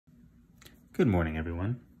Good morning,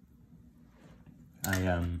 everyone.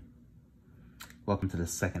 Welcome to the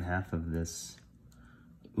second half of this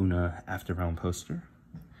Oona After Realm poster.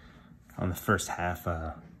 On the first half,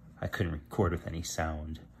 I couldn't record with any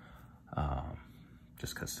sound,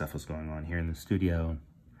 just because stuff was going on here in the studio.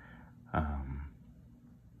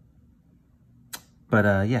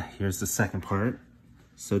 Yeah, here's the second part.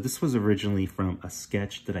 So this was originally from a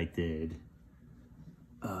sketch that I did.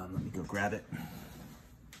 Let me go grab it.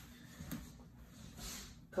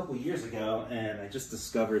 A couple years ago, and I just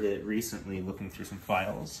discovered it recently looking through some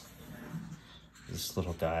files. This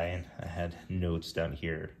little guy, and I had notes down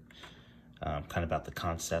here kind of about the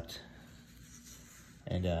concept.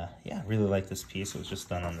 And yeah, I really like this piece. It was just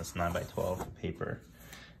done on this 9x12 paper,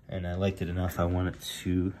 and I liked it enough I wanted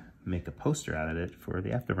to make a poster out of it for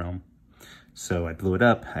the Afterrealm. So I blew it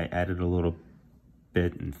up, I added a little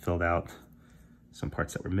bit and filled out some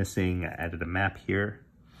parts that were missing. I added a map here.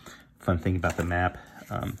 Fun thing about the map,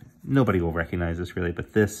 nobody will recognize this really,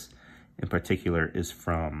 but this in particular is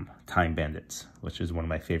from Time Bandits, which is one of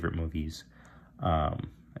my favorite movies. And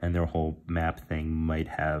their whole map thing might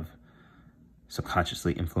have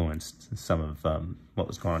subconsciously influenced some of what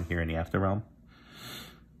was going on here in the Afterrealm.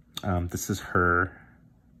 This is her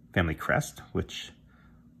family crest, which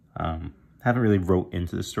haven't really wrote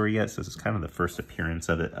into the story yet, so this is kind of the first appearance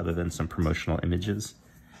of it other than some promotional images.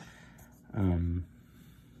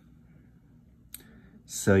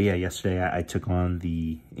 So yeah, yesterday I took on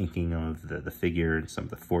the inking of the figure and some of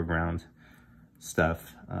the foreground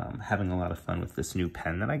stuff. Having a lot of fun with this new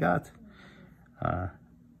pen that I got.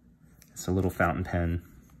 It's a little fountain pen.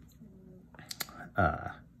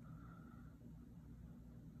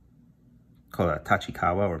 Called a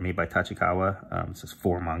Tachikawa, or made by Tachikawa. This is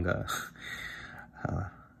for manga.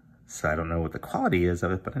 So I don't know what the quality is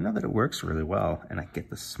of it, but I know that it works really well. And I get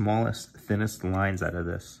the smallest, thinnest lines out of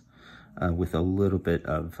this. With a little bit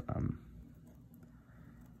of,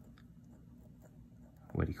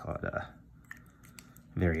 what do you call it,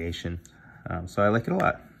 variation. So I like it a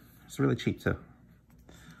lot. It's really cheap too.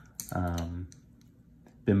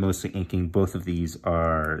 Been mostly inking. Both of these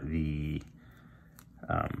are the,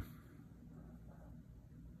 I'm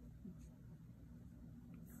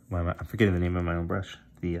forgetting the name of my own brush.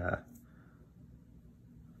 The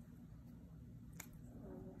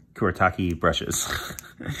Kuretake brushes.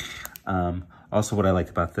 Also, what I liked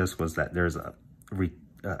about this was that there's a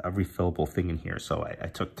refillable thing in here. So I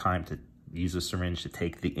took time to use a syringe to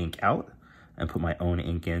take the ink out and put my own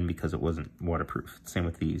ink in because it wasn't waterproof. Same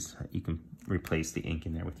with these. You can replace the ink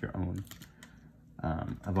in there with your own.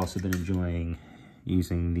 I've also been enjoying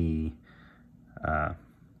using the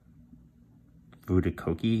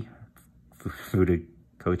Fudakochi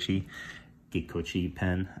Gikochi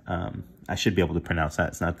pen. I should be able to pronounce that.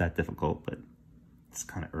 It's not that difficult, but it's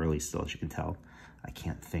kind of early still, as you can tell. I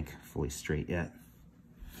can't think fully straight yet.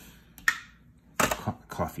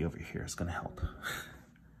 Coffee over here is going to help.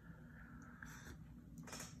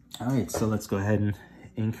 All right, so let's go ahead and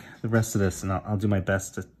ink the rest of this, and I'll do my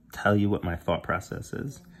best to tell you what my thought process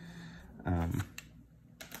is.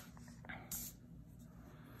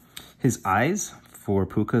 His eyes for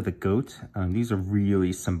Puka the goat, these are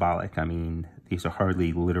really symbolic. I mean, these are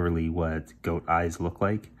hardly literally what goat eyes look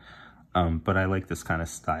like. But I like this kind of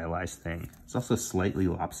stylized thing. It's also slightly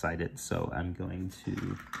lopsided, so I'm going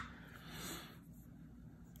to,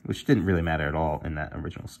 which didn't really matter at all in that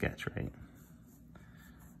original sketch, right?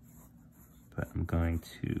 But I'm going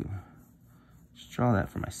to just draw that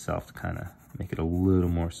for myself to kind of make it a little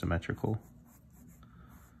more symmetrical.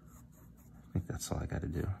 I think that's all I got to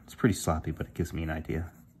do. It's pretty sloppy, but it gives me an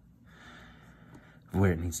idea of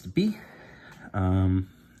where it needs to be.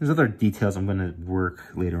 There's other details I'm going to work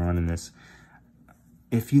later on in this.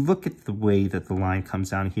 If you look at the way that the line comes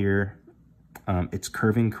down here, it's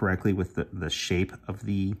curving correctly with the shape of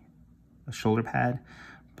the shoulder pad,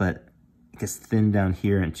 but it gets thin down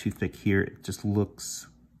here and too thick here. It just looks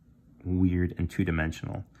weird and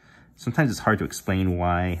two-dimensional. Sometimes it's hard to explain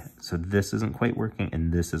why. So this isn't quite working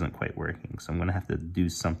and this isn't quite working. So I'm going to have to do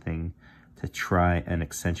something to try and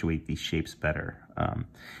accentuate these shapes better.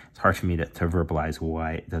 It's hard for me to verbalize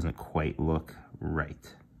why it doesn't quite look right.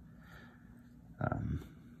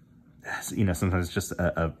 You know, sometimes it's just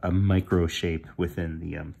a micro shape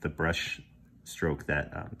within the brush stroke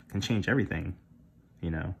that can change everything, you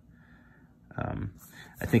know.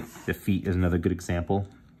 I think the feet is another good example.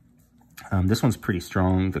 This one's pretty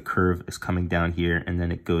strong. The curve is coming down here, and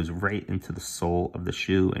then it goes right into the sole of the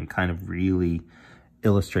shoe and kind of really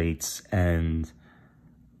illustrates and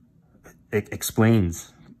it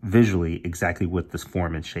explains visually exactly what this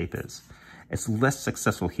form and shape is. It's less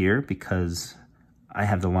successful here because I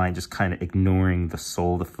have the line just kind of ignoring the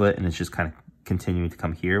sole of the foot, and it's just kind of continuing to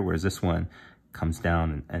come here, whereas this one comes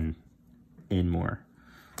down and in more.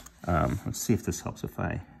 Let's see if this helps if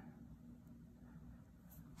I...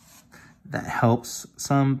 That helps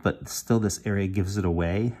some, but still this area gives it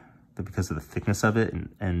away because of the thickness of it,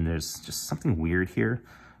 and there's just something weird here.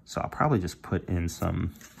 So I'll probably just put in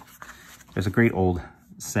some... There's a great old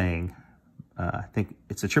saying, I think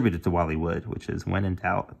it's attributed to Wally Wood, which is, when in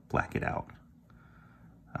doubt, black it out.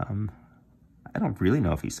 I don't really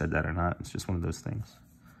know if he said that or not. It's just one of those things,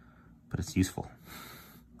 but it's useful.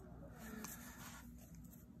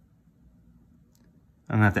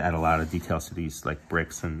 I'm gonna have to add a lot of details to these, like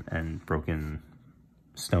bricks and broken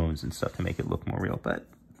stones and stuff, to make it look more real, but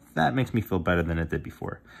that makes me feel better than it did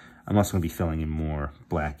before. I'm also gonna be filling in more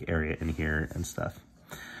black area in here and stuff.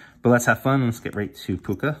 But let's have fun. Let's get right to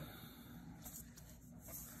puka.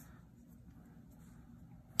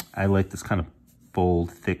 I like this kind of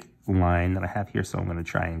bold, thick line that I have here, so I'm going to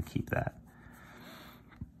try and keep that.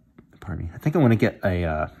 Pardon me. I think I want to get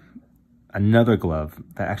another glove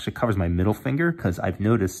that actually covers my middle finger, because I've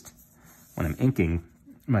noticed when I'm inking,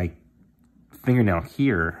 my fingernail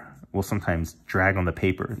here will sometimes drag on the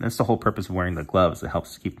paper. And that's the whole purpose of wearing the gloves. It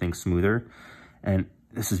helps keep things smoother. And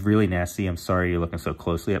this is really nasty. I'm sorry you're looking so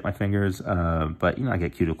closely at my fingers, but you know, I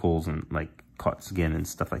get cuticles and like caught skin and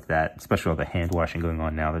stuff like that, especially all the hand washing going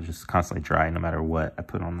on now. They're just constantly dry no matter what I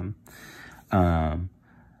put on them.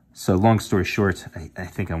 So long story short, I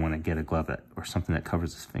think I want to get a glove that, or something that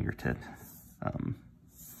covers this fingertip.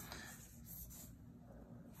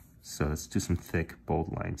 So let's do some thick,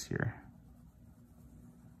 bold lines here.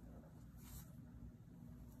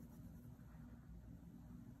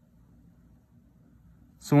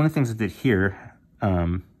 So one of the things I did here,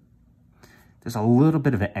 there's a little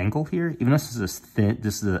bit of an angle here. Even though this is thin,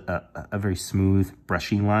 this is a very smooth,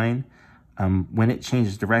 brushy line. When it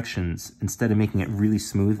changes directions, instead of making it really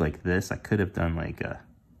smooth like this, I could have done like a,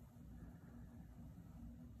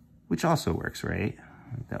 which also works, right?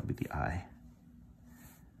 That would be the eye.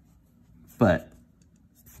 But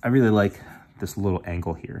I really like this little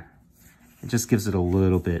angle here. It just gives it a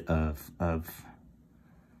little bit of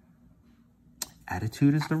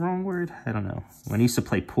attitude is the wrong word. I don't know. When I used to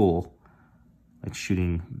play pool, like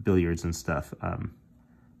shooting billiards and stuff,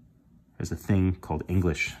 there's a thing called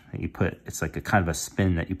English that you put, it's like a kind of a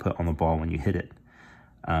spin that you put on the ball when you hit it.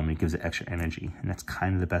 It gives it extra energy. And that's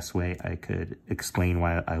kind of the best way I could explain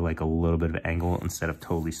why I like a little bit of angle instead of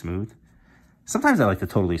totally smooth. Sometimes I like the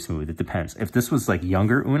totally smooth. It depends. If this was like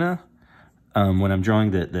younger Oona, when I'm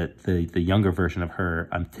drawing the younger version of her,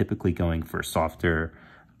 I'm typically going for softer,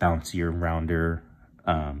 bouncier, rounder,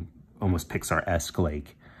 almost Pixar-esque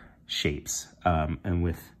like shapes. And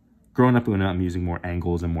with growing up Oona, I'm using more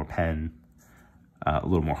angles and more pen, a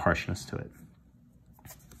little more harshness to it.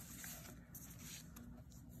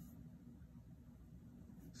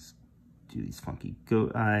 Let's do these funky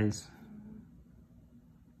goat eyes.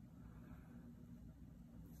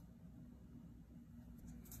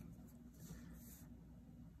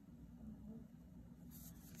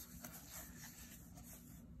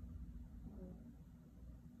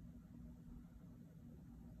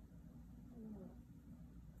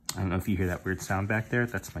 I don't know if you hear that weird sound back there.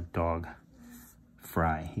 That's my dog,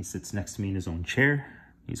 Fry. He sits next to me in his own chair.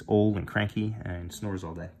 He's old and cranky and snores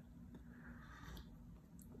all day.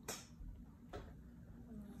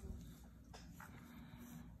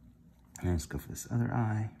 And let's go for this other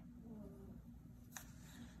eye.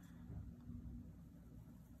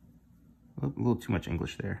 A little too much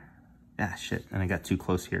English there. Ah, shit, and I got too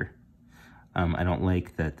close here. I don't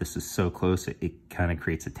like that this is so close. It kind of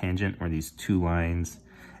creates a tangent where these two lines,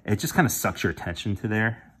 it just kind of sucks your attention to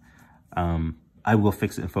there. I will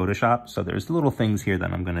fix it in Photoshop. So there's little things here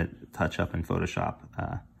that I'm going to touch up in Photoshop.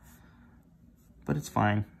 But it's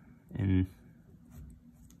fine in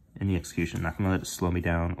the execution. I'm not going to let it slow me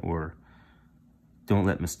down, or don't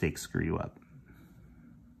let mistakes screw you up.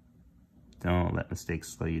 Don't let mistakes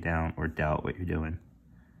slow you down or doubt what you're doing.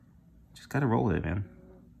 Just got to roll with it, man.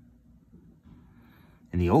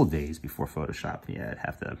 In the old days before Photoshop, yeah, I'd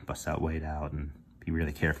have to bust out, white out, and be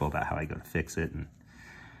really careful about how I go to fix it, and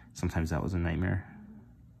sometimes that was a nightmare.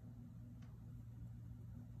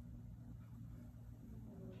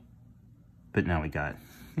 But now we got,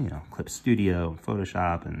 you know, Clip Studio,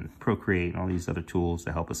 Photoshop, and Procreate, and all these other tools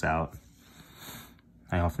to help us out.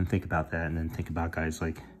 I often think about that, and then think about guys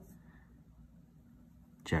like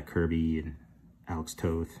Jack Kirby and Alex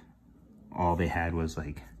Toth. All they had was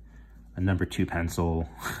like a number 2 pencil,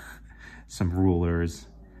 some rulers,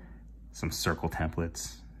 some circle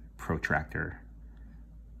templates, protractor.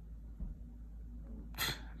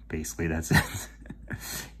 Basically, that's it.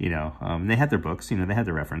 You know, they had their books, you know, they had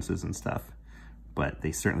their references and stuff, but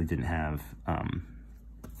they certainly didn't have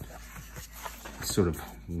sort of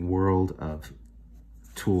world of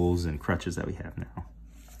tools and crutches that we have now.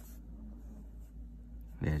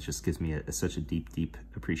 Yeah, it just gives me such a deep, deep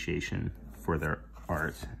appreciation for their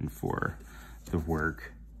art and for their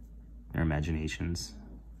work, their imaginations,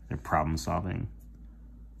 their problem solving.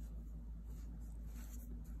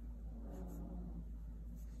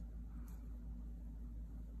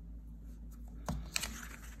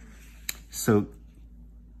 So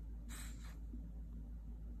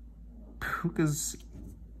Puka's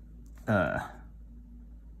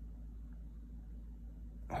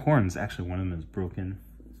horns, actually one of them is broken.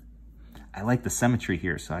 I like the symmetry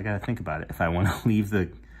here, so I gotta think about it. If I want to leave the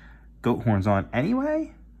goat horns on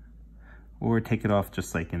anyway, or take it off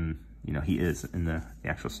just like in, you know, he is in the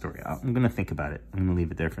actual story. I'm gonna think about it. I'm gonna leave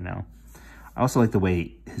it there for now. I also like the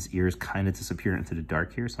way his ears kind of disappear into the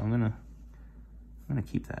dark here, so I'm gonna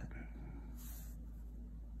keep that.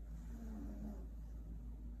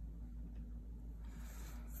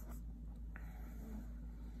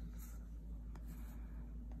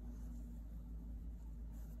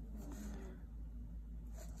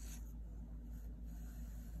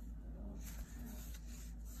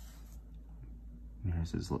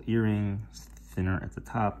 There's his little earring, it's thinner at the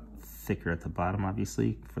top, thicker at the bottom,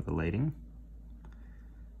 obviously, for the lighting.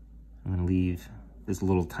 I'm gonna leave this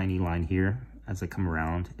little tiny line here. As I come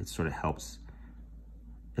around, it sort of helps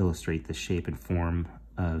illustrate the shape and form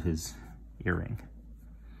of his earring.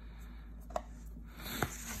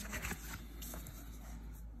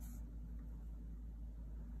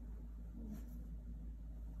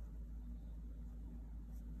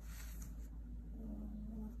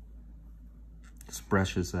 This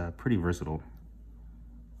brush is pretty versatile.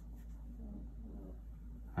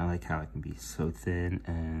 I like how it can be so thin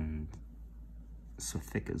and so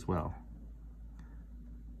thick as well.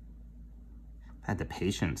 I've had the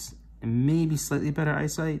patience and maybe slightly better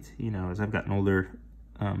eyesight. You know, as I've gotten older,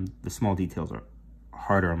 the small details are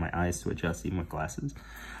harder on my eyes to adjust, even with glasses.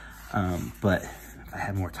 But if I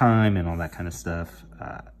had more time and all that kind of stuff,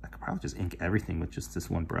 I could probably just ink everything with just this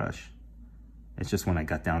one brush. It's just when I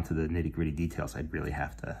got down to the nitty-gritty details, I'd really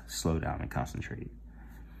have to slow down and concentrate.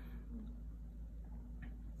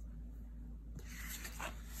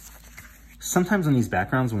 Sometimes on these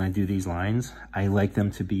backgrounds, when I do these lines, I like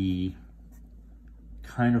them to be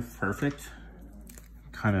kind of perfect,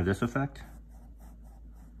 kind of this effect.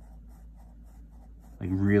 Like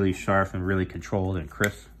really sharp and really controlled and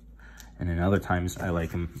crisp. And then other times I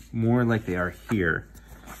like them more like they are here,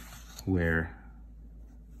 where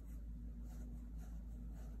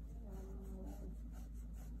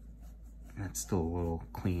it's still a little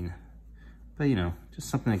clean, but you know, just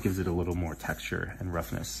something that gives it a little more texture and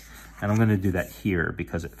roughness. And I'm gonna do that here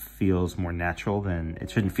because it feels more natural than, it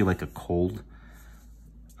shouldn't feel like a cold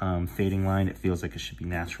fading line. It feels like it should be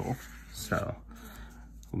natural. So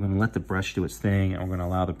we're gonna let the brush do its thing, and we're gonna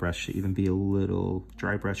allow the brush to even be a little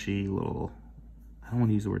dry brushy, a little, I don't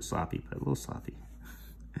wanna use the word sloppy, but a little sloppy.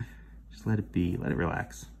 Just let it be, let it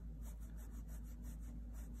relax.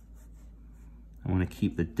 I want to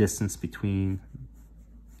keep the distance between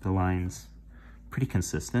the lines pretty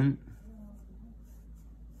consistent.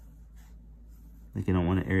 Like, you don't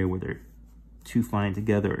want an area where they're too fine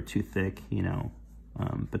together or too thick, you know,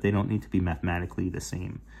 but they don't need to be mathematically the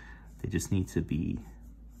same. They just need to be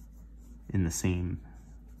in the same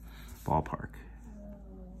ballpark.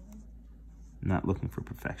 I'm not looking for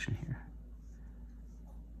perfection here.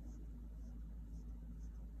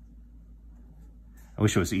 I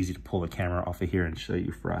wish it was easy to pull the camera off of here and show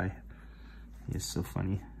you Fry. He's so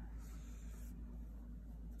funny.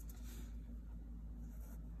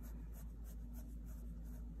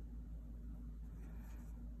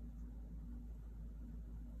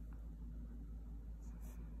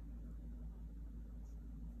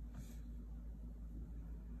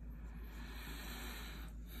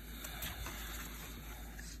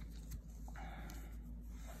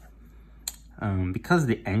 Because of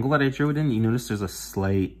the angle that I drew it in, you notice there's a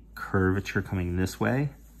slight curvature coming this way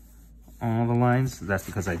on all the lines. That's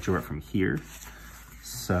because I drew it from here.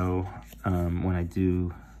 So when I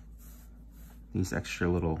do these extra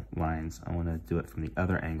little lines, I want to do it from the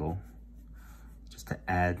other angle just to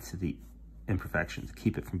add to the imperfection, to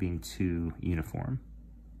keep it from being too uniform.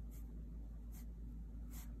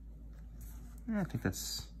 Yeah, I think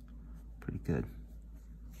that's pretty good.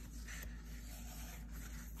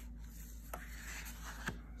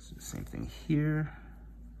 Same thing here.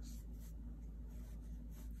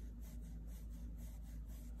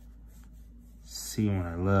 See, what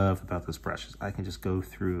I love about this brush is I can just go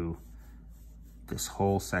through this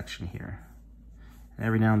whole section here. And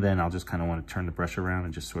every now and then I'll just kind of want to turn the brush around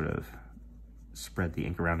and just sort of spread the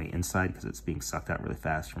ink around the inside because it's being sucked out really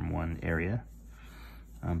fast from one area.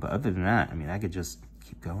 But other than that, I mean, I could just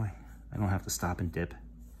keep going. I don't have to stop and dip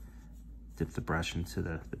the brush into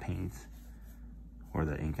the paint, or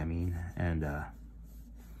the ink, I mean. And,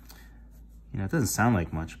 you know, it doesn't sound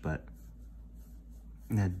like much, but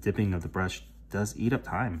the dipping of the brush does eat up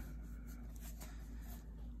time.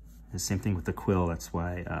 The same thing with the quill. That's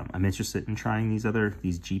why I'm interested in trying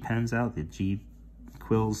these G pens out, the G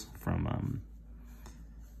quills from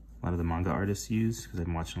a lot of the manga artists use, because I've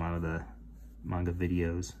been watching a lot of the manga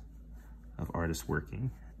videos of artists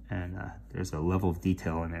working, and there's a level of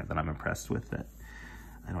detail in there that I'm impressed with that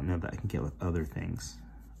I don't know that I can get with other things.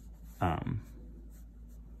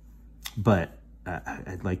 But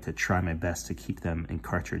I'd like to try my best to keep them in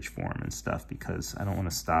cartridge form and stuff, because I don't want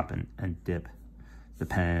to stop and dip the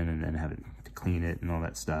pen and then have it to clean it and all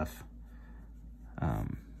that stuff.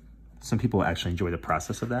 Some people actually enjoy the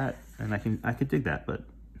process of that, and I could dig that, but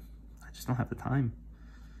I just don't have the time.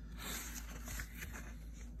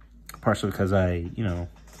 Partially because I, you know,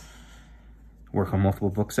 work on multiple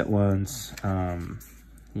books at once,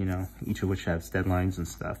 you know, each of which has deadlines and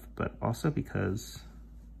stuff, but also because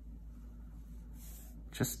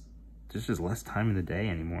there's just less time in the day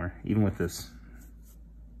anymore, even with this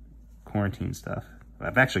quarantine stuff.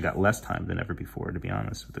 I've actually got less time than ever before, to be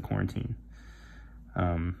honest, with the quarantine.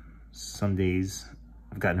 Some days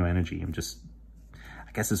I've got no energy.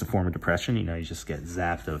 I guess it's a form of depression. You know, you just get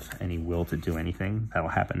zapped of any will to do anything. That'll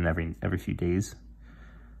happen every few days.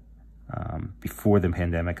 Before the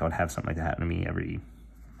pandemic, I would have something like that happen to me every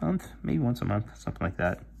month, maybe once a month, something like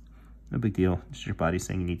that. No big deal. Just your body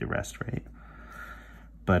saying you need to rest, right?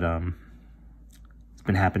 But it's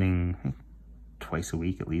been happening twice a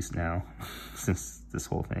week at least now since this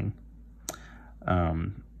whole thing.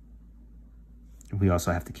 We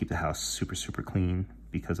also have to keep the house super, super clean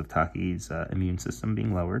because of Taki's immune system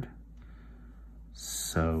being lowered.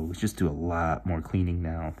 So we just do a lot more cleaning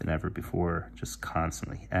now than ever before, just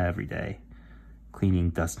constantly, every day. Cleaning,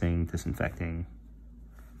 dusting, disinfecting.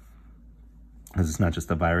 Because it's not just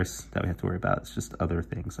the virus that we have to worry about, it's just other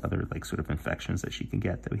things, other like sort of infections that she can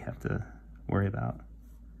get that we have to worry about.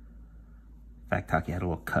 In fact, Taki had a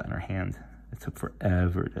little cut in her hand. It took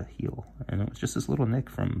forever to heal, and it was just this little nick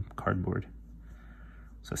from cardboard.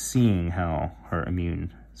 So seeing how her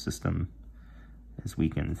immune system is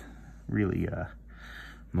weakened really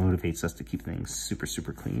motivates us to keep things super,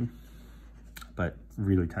 super clean, but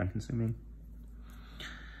really time consuming.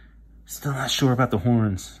 Still not sure about the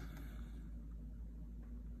horns.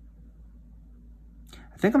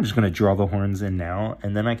 I think I'm just gonna draw the horns in now,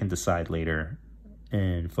 and then I can decide later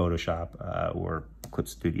in Photoshop or Clip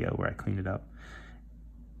Studio where I clean it up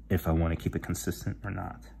if I wanna keep it consistent or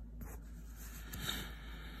not.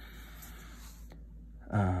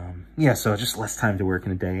 Yeah, so just less time to work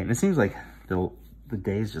in a day. And it seems like the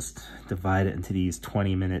days just divided into these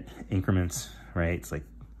 20-minute increments, right? It's like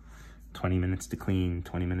 20 minutes to clean,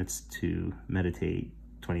 20 minutes to meditate,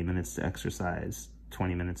 20 minutes to exercise,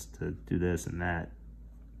 20 minutes to do this and that.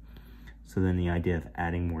 So then the idea of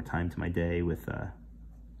adding more time to my day with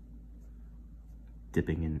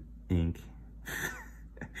dipping in ink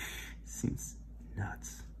seems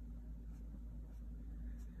nuts.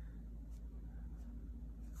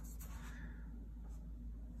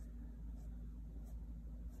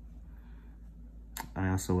 I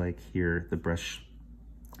also like here the brush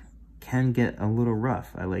can get a little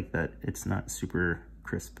rough. I like that it's not super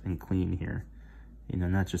crisp and clean here. You know,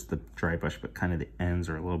 not just the dry brush, but kind of the ends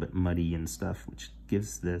are a little bit muddy and stuff, which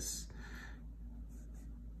gives this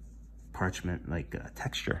parchment like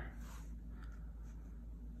texture.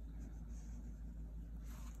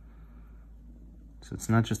 So it's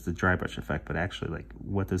not just the dry brush effect, but actually like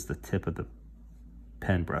what does the tip of the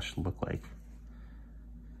pen brush look like?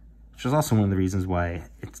 Which is also one of the reasons why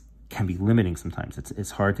it can be limiting sometimes. It's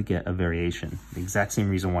hard to get a variation. The exact same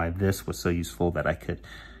reason why this was so useful, that I could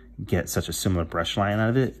get such a similar brush line out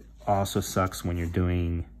of it, also sucks when you're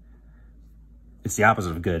doing, it's the opposite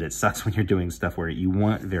of good. It sucks when you're doing stuff where you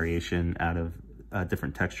want variation out of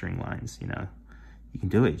different texturing lines, you know. You can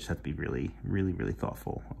do it, you just have to be really, really, really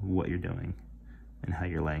thoughtful of what you're doing and how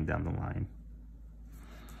you're laying down the line.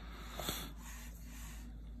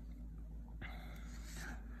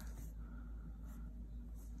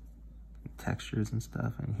 Textures and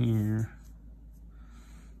stuff in here.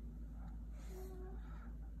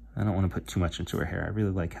 I don't want to put too much into her hair. I really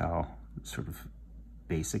like how sort of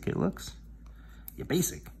basic it looks. Yeah,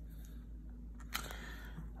 basic.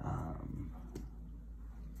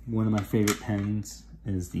 One of my favorite pens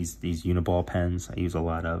is these Uniball pens I use a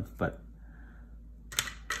lot of, but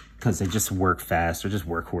because they just work fast, they're just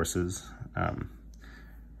workhorses.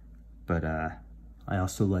 But I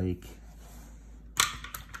also like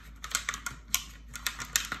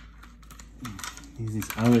these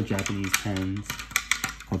other Japanese pens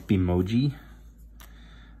called Bimoji.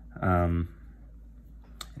 And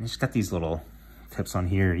it's got these little tips on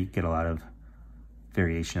here. You get a lot of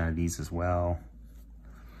variation out of these as well.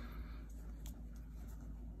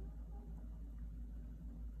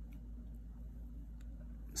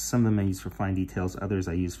 Some of them I use for fine details, others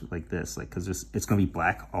I use for like this, like because it's going to be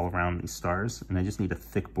black all around these stars, and I just need a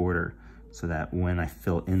thick border so that when I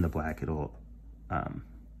fill in the black, it'll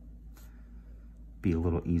be a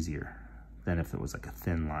little easier than if it was like a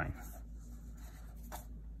thin line.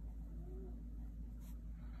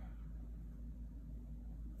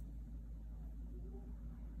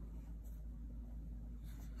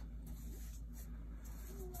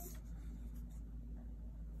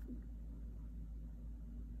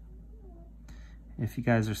 If you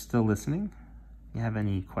guys are still listening, if you have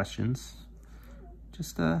any questions,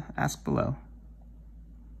 just ask below.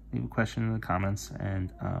 Leave a question in the comments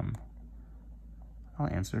and I'll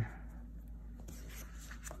answer.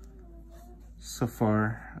 So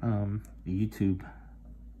far, the YouTube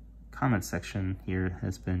comment section here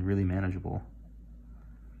has been really manageable.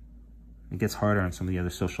 It gets harder on some of the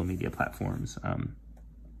other social media platforms.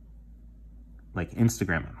 Like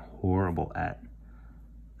Instagram, I'm horrible at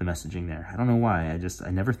the messaging there. I don't know why. I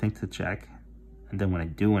never think to check, and then when I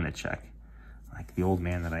do want to check, like the old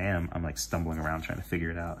man that I am, I'm like stumbling around trying to figure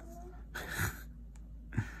it out.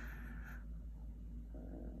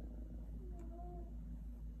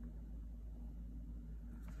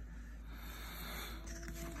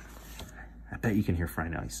 I bet you can hear Fry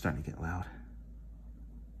now. He's starting to get loud.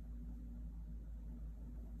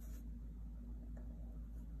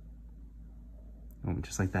 Oh,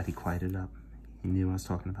 just like that, he quieted up. He knew I was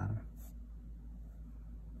talking about him.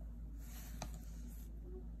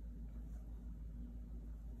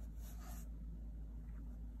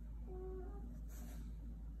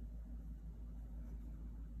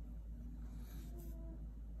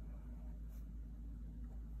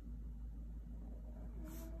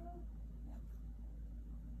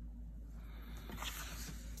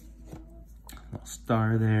 Little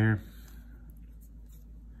star there.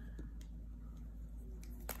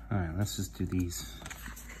 All right, let's just do these.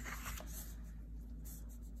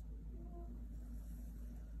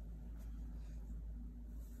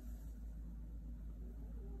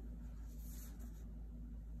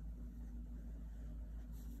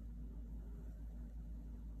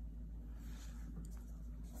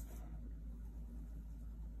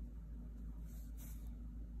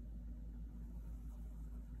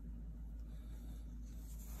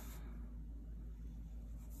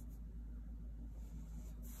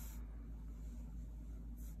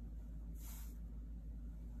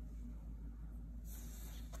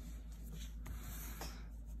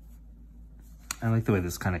 I like the way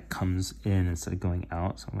this kind of comes in instead of going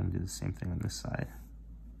out, so I'm going to do the same thing on this side.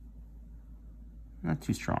 Not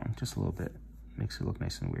too strong, just a little bit. Makes it look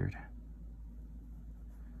nice and weird.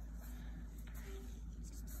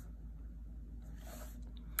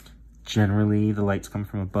 Generally, the lights come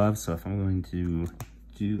from above, so if I'm going to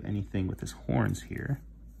do anything with his horns here,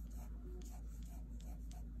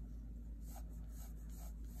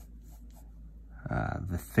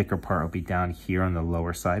 the thicker part will be down here on the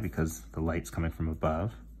lower side because the light's coming from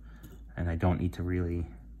above, and I don't need to really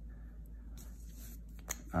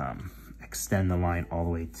extend the line all the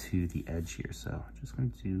way to the edge here. So I'm just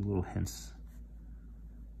going to do little hints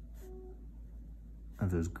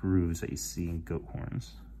of those grooves that you see in goat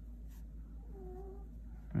horns.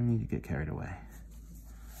 I don't need to get carried away.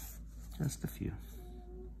 Just a few.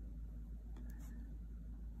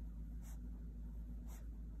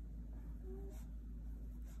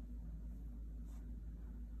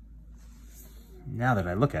 Now that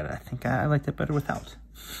I look at it, I think I liked it better without.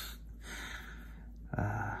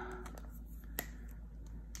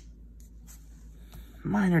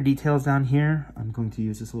 Minor details down here. I'm going to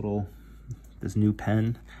use this new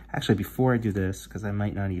pen. Actually, before I do this, because I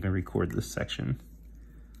might not even record this section.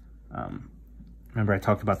 Remember I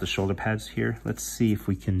talked about the shoulder pads here? Let's see if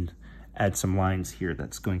we can add some lines here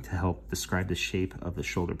that's going to help describe the shape of the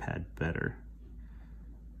shoulder pad better.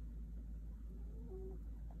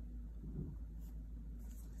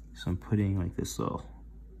 So I'm putting like this little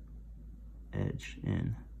edge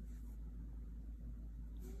in.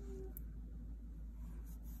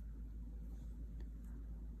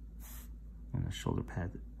 And the shoulder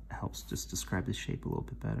pad helps just describe the shape a little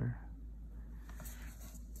bit better.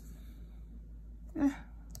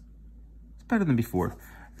 better than before.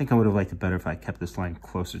 I think I would have liked it better if I kept this line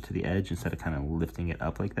closer to the edge instead of kind of lifting it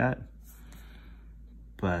up like that.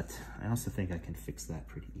 But I also think I can fix that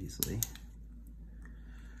pretty easily.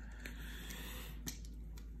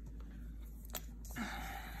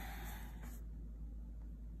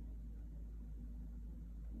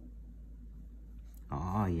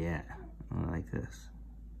 Oh yeah, I like this.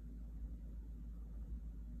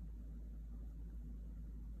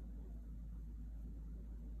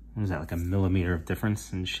 What is that, like a millimeter of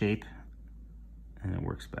difference in shape? And it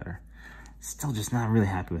works better. Still just not really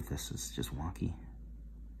happy with this. It's just wonky.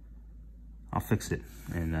 I'll fix it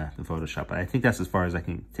in the Photoshop, but I think that's as far as I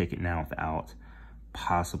can take it now without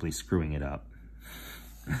possibly screwing it up.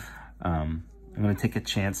 I'm gonna take a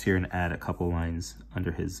chance here and add a couple lines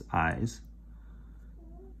under his eyes.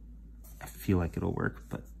 I feel like it'll work,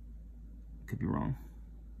 but could be wrong.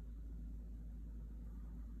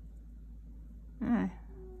 All right,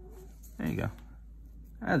 there you go.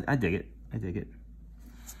 I dig it, I dig it.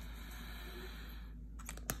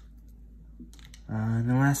 And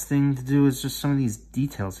the last thing to do is just some of these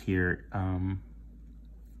details here.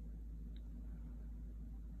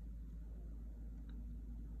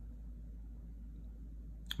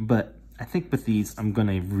 But I think with these, I'm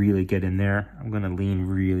gonna really get in there. I'm gonna lean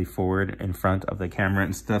really forward in front of the camera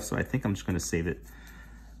and stuff. So I think I'm just gonna save it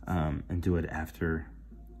and do it after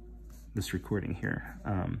this recording here.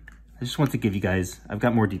 I just want to give you guys, I've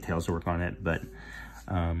got more details to work on it, but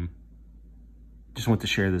just want to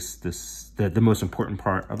share the most important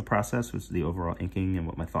part of the process was the overall inking and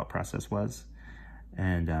what my thought process was.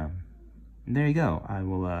 And there you go. I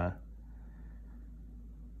will,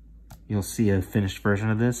 you'll see a finished version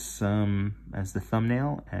of this as the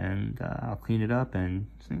thumbnail, and I'll clean it up and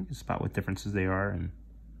spot what differences they are. And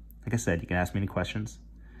like I said, you can ask me any questions.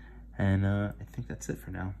 And I think that's it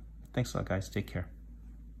for now. Thanks a lot, guys. Take care.